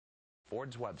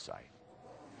Ford's website.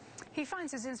 He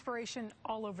finds his inspiration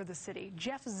all over the city.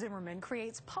 Jeff Zimmermann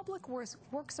creates public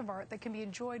works of art that can be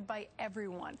enjoyed by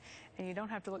everyone. And you don't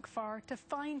have to look far to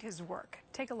find his work.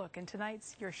 Take a look in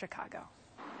tonight's Your Chicago.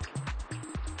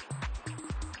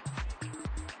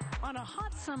 On a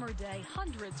hot summer day,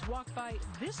 hundreds walk by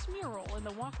this mural in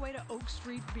the walkway to Oak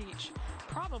Street Beach,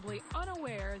 probably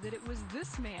unaware that it was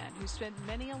this man who spent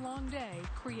many a long day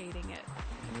creating it.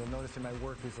 And you'll notice in my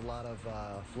work there's a lot of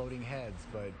floating heads,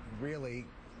 but really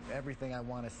everything I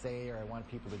want to say or I want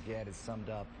people to get is summed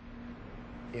up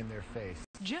in their face.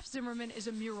 Jeff Zimmermann is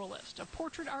a muralist, a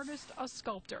portrait artist, a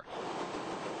sculptor.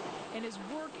 And his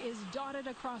work is dotted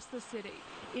across the city.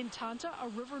 In Tanta, a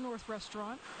River North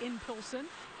restaurant, in Pilsen,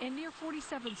 and near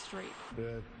 47th Street.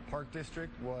 The Park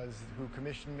District was who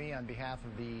commissioned me on behalf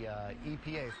of the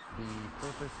EPA. The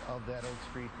purpose of that Oak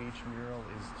Street Beach mural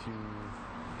is to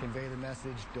convey the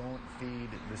message, don't feed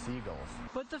the seagulls.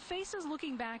 But the faces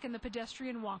looking back in the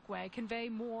pedestrian walkway convey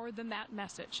more than that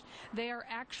message. They are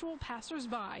actual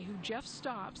passersby who Jeff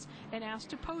stops and asks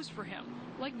to pose for him,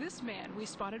 like this man we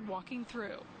spotted walking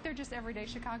through. They're just everyday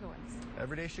Chicagoans.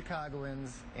 Everyday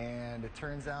Chicagoans, and it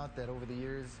turns out that over the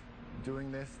years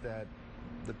doing this, that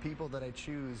the people that I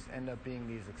choose end up being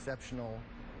these exceptional,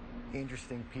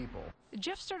 interesting people.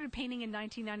 Jeff started painting in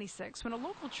 1996 when a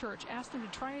local church asked him to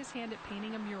try his hand at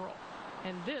painting a mural.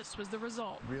 And this was the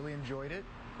result. Really enjoyed it,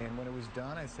 and when it was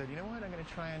done, I said, you know what, I'm going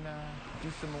to try and do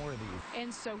some more of these.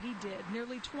 And so he did.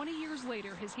 Nearly 20 years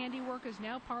later, his handiwork is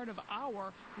now part of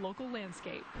our local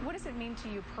landscape. What does it mean to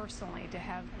you personally to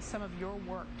have some of your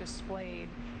work displayed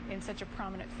in such a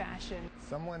prominent fashion?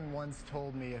 Someone once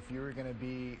told me if you were going to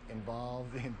be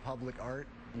involved in public art,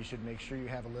 you should make sure you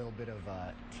have a little bit of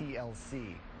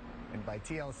TLC. And by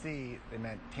TLC, they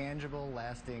meant tangible,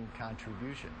 lasting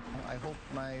contribution. I hope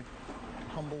my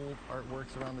humble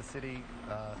artworks around the city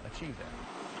achieve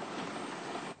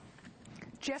that.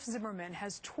 Jeff Zimmermann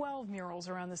has 12 murals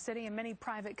around the city and many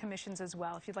private commissions as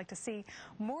well. If you'd like to see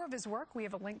more of his work, we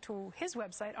have a link to his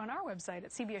website on our website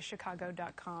at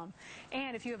cbschicago.com.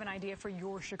 And if you have an idea for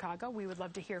your Chicago, we would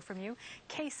love to hear from you.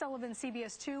 Kay Sullivan,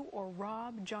 CBS 2, or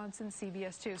Rob Johnson,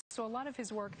 CBS 2. So a lot of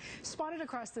his work spotted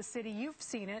across the city. You've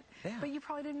seen it, but you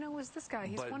probably didn't know it was this guy.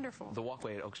 He's wonderful. The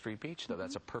walkway at Oak Street Beach, though,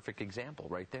 that's a perfect example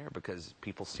right there, because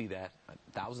people see that,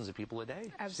 thousands of people a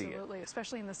day Absolutely, see it.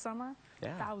 Especially in the summer,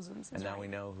 thousands. And now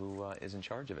we know who is in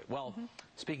charge of it. Well,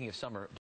 speaking of summer,